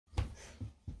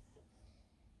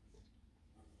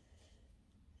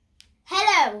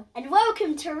Hello and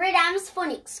welcome to Ridhams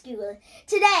Phonic School.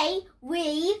 Today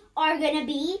we are going to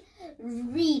be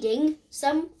reading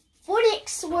some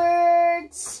phonics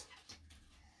words.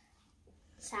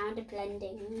 Sound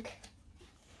blending.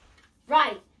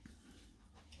 Right.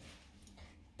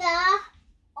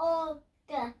 Dog.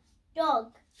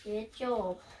 Good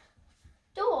job.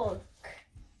 Dog.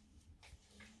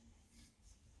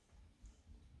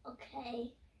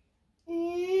 Okay.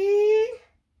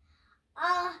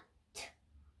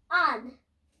 On.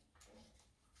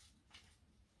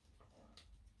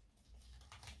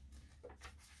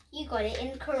 You got it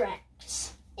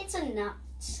incorrect. It's a nut.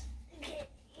 Okay.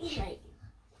 Right.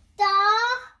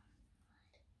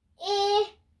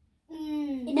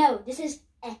 No, this is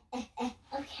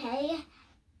Okay.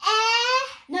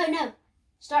 No.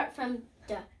 Start from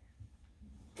the.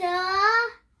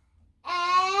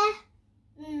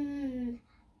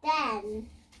 Then.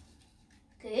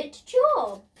 Good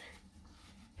job.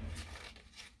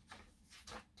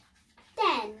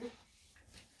 Then.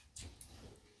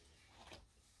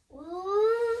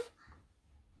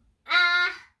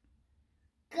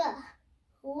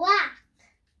 Whack.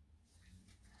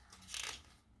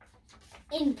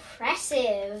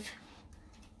 Impressive.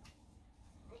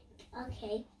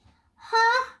 Okay.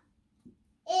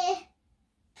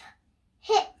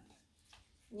 Hip.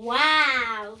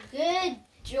 Wow, good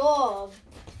job.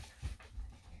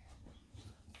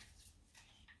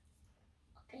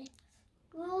 Okay.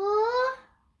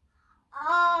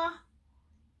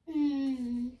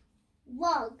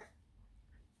 Wug.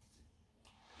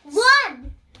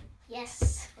 Run.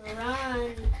 Yes,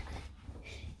 run.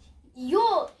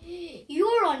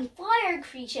 You're on fire,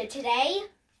 creature, today.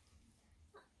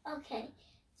 Okay.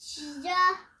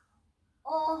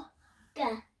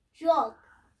 Jog.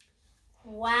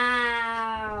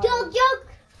 Wow. Jog.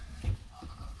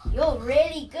 You're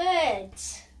really good.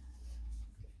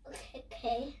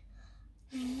 Okay.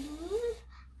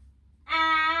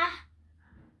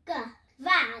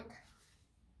 Vag.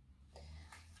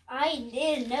 I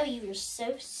didn't know you were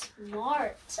so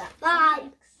smart at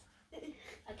Vag. phonics.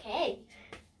 Okay.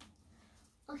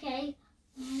 Okay.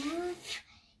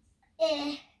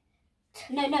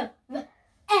 No.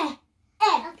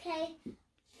 Okay.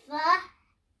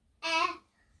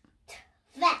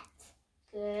 Vet.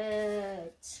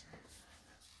 Good.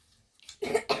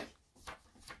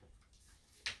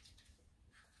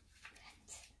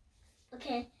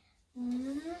 Okay.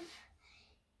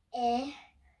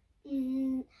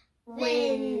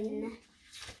 Win.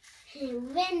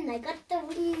 Win. I got the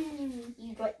win.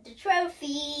 You got the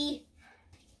trophy.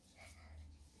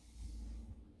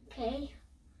 Okay.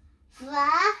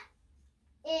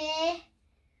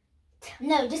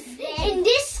 No, just in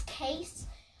this case.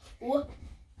 Okay.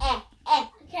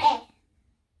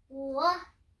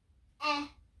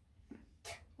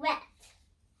 Wet.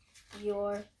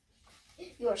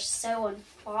 You're so on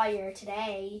fire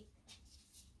today.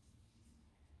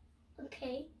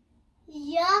 Okay.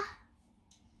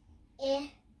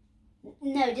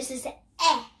 No, this is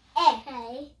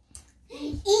Okay.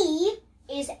 E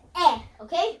is okay?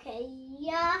 Okay.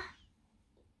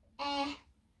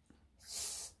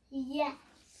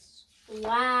 Yes.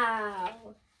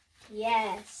 Wow.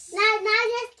 Yes. Now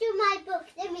let's do my book.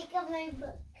 Let me get my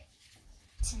book.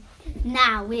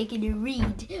 Now we're going to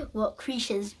read what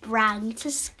creatures brought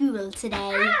to school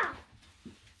today.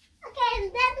 Okay,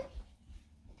 and then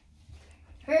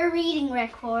Her reading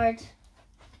record.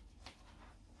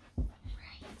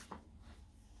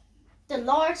 The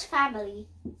large family,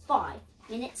 5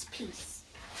 minutes piece.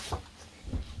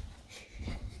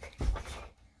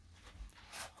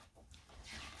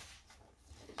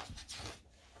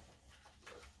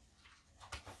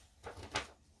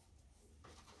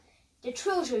 The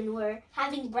children were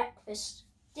having breakfast.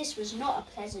 This was not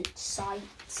a pleasant sight.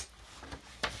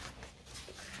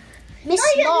 Miss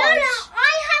Large. No,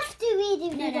 I have to read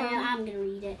it. No, I'm going to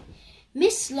read it.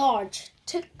 Miss Large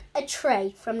took a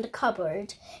tray from the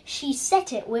cupboard. She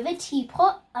set it with a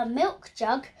teapot, a milk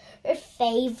jug, her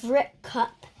favourite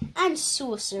cup and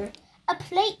saucer, a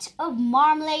plate of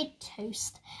marmalade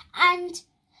toast, and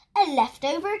a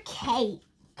leftover cake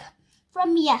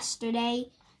from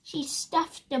yesterday. She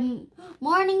stuffed the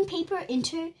morning paper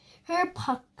into her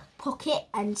pocket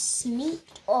and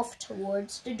sneaked off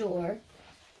towards the door.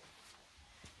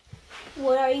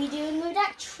 What are you doing with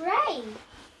that tray?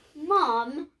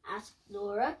 Mom, asked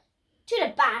Laura. To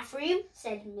the bathroom,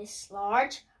 said Miss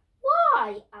Large.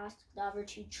 Why? Asked the other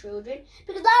two children.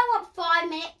 Because I want 5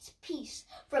 minutes peace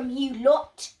from you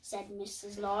lot, said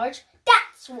Mrs. Large.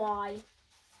 That's why.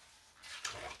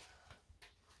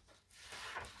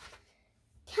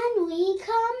 Can we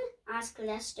come? asked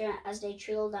Lester as they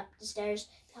trailed up the stairs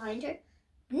behind her.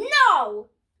 No,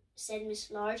 said Miss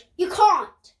Large. You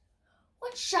can't.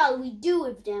 What shall we do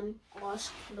with them?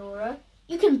 Asked Laura.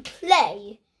 You can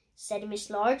play, said Miss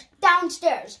Large.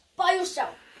 Downstairs, by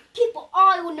yourself. Keep an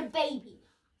eye on the baby.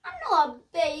 I'm not a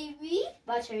baby,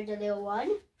 muttered the little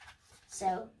one.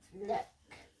 So, look.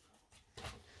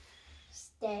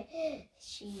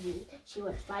 She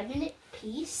wants 5 minute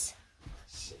piece.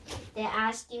 They're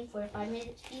asking for a 5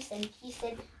 minute piece, and he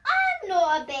said, I'm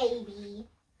not a baby.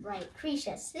 Right,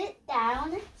 Krisha, sit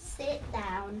down, sit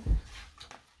down.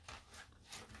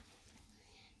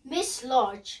 Miss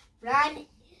Large ran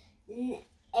in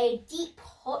a deep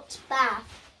hot bath.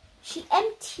 She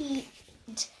emptied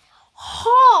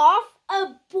half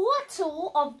a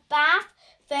bottle of bath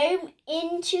foam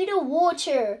into the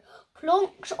water,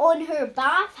 plonked on her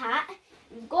bath hat,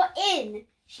 and got in.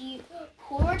 She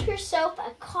poured herself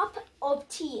a cup of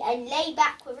tea and lay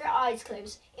back with her eyes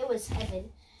closed. It was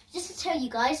heaven. Just to tell you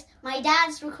guys, my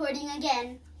dad's recording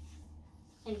again.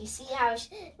 And you see how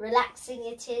relaxing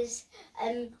it is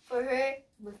for her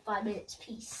with 5 minutes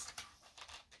piece.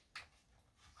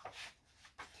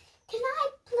 Can I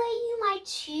play you my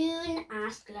tune?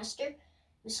 Asked Lester.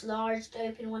 Miss Large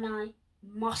opened one eye.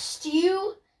 Must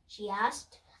you? She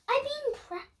asked. I've been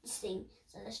practicing,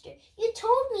 said Lester. You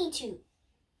told me to.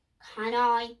 Can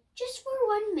I? Just for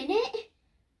 1 minute?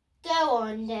 Go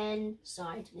on then,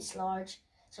 sighed Miss Large.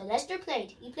 So Lester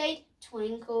played. He played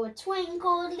Twinkle,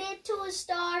 Twinkle, Little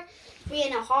Star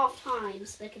 3.5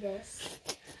 times. Look at this.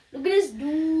 Look at this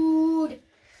dude.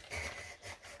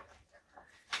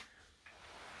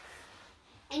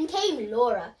 In came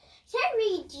Laura. Can I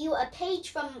read you a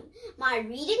page from my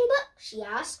reading book? She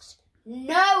asked.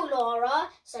 No, Laura,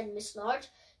 said Miss Large.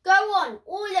 Go on,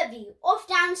 all of you, off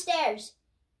downstairs.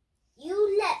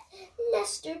 You let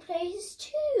Lester play his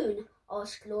tune,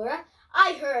 asked Laura.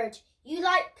 I heard. You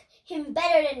like him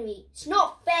better than me. It's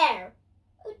not fair.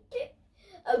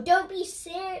 Oh, don't be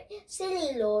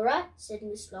silly, Laura, said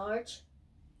Miss Large.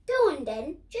 Go on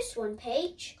then, just 1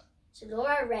 page. So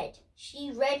Laura read.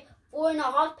 She read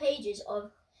 4.5 pages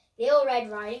of Little Red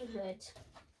Riding Hood.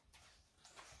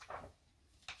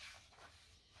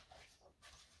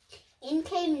 In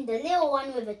came the little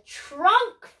one with a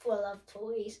trunk full of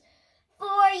toys.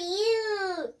 For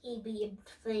you, he beamed,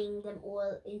 flinging them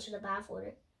all into the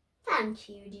bathwater. Thank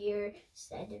you, dear,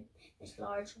 said Miss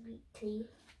Large weakly.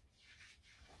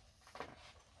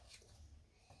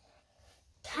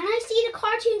 Can I see the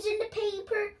cartoons in the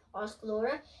paper? Asked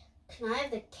Laura. Can I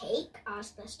have the cake?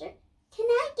 Asked Lester. Can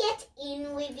I get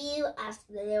in with you? Asked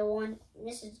the little one.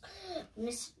 Mrs.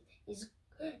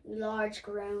 Large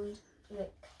groaned.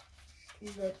 Look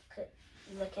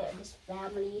at this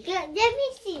family. Let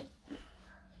me see.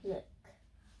 Look.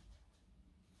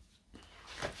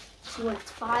 She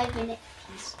wants 5 minute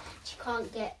piece. She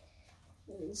can't get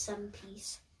some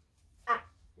piece. At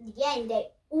the end, they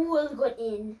all got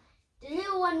in. The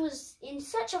little one was in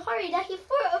such a hurry that he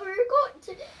forgot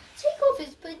to take off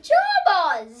his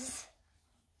pajamas.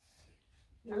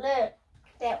 Now look,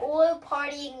 they're all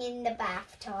partying in the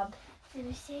bathtub. Let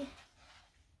me see.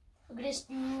 Look at this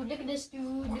dude, look at this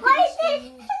dude, look What at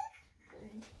is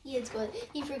this dude.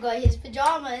 He forgot his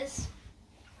pajamas.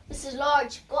 Mrs.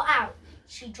 Large got out.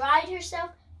 She dried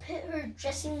herself, put her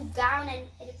dressing gown and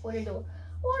headed for the door.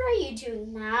 What are you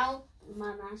doing now?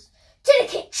 Mum asked. To the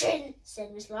kitchen,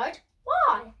 said Miss Large.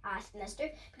 Why? Asked Lester.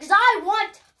 Because I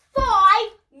want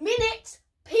 5 minutes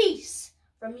peace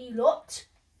from you lot,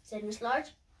 said Miss Large.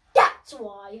 That's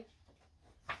why.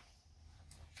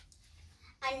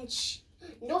 And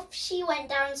off she went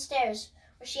downstairs,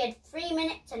 where she had 3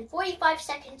 minutes and 45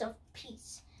 seconds of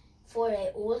peace before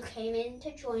they all came in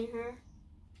to join her.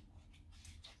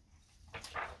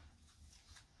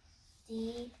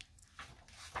 The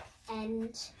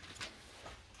end.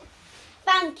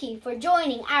 Thank you for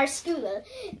joining our school.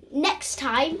 Next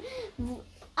time,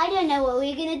 I don't know what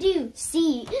we're going to do.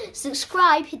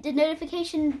 Subscribe, hit the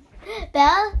notification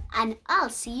bell, and I'll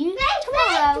see you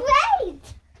tomorrow. Wait!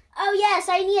 Oh yes,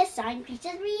 I need a signed piece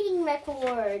of reading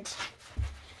record.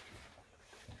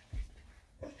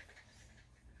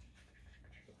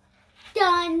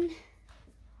 Done.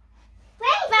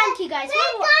 Wait! Thank you guys.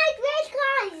 Wait,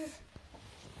 guys!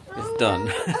 It's done.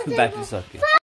 Back to socket.